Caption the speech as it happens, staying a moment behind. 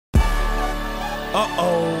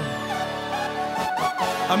Uh-oh.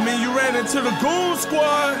 I mean, you ran into the Goon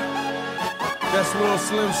Squad. That's Lil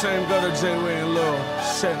Slim Shame, Gutta, J-Way, and Lil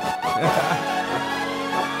Shit.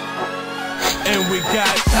 And we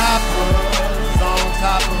got choppers on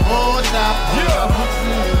top of more choppers. Yeah. I put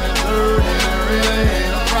you in the third and it really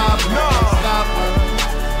ain't a problem. Nah. Stop us.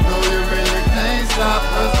 No, you really can't stop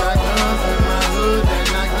us. Got guns in my hood that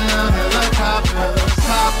knock down helicopters.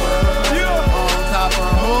 Choppers on top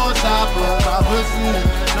of more choppers. I put you in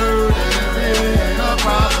the third and it really ain't a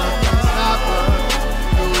problem. Stop us.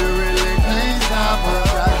 No, you really can't stop us.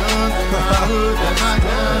 Got guns in my hood that knock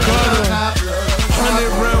down helicopters.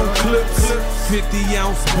 100-round clips,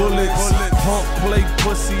 50-ounce bullets. Punk play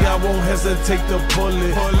pussy, I won't hesitate to pull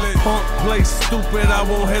it. Punk play stupid, I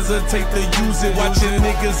won't hesitate to use it. Watching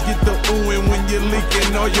niggas get the oohing when you're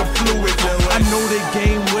leaking all your fluid. I know they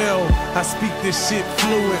game well, I speak this shit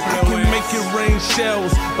fluid. I can make it rain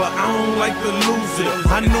shells, but I don't like to lose it.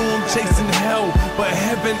 I know I'm chasing hell, but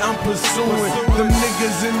heaven I'm pursuing. Them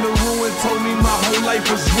niggas in the ruin told me my whole life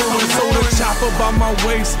was ruined. So the chopper by my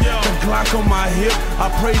waist, the Glock on my hip. I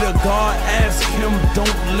pray to God, ask him,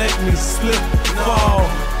 don't let me slip, fall,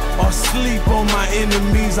 or sleep on my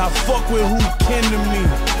enemies. I fuck with who kin to me,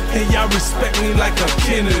 and y'all respect me like a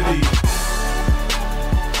Kennedy.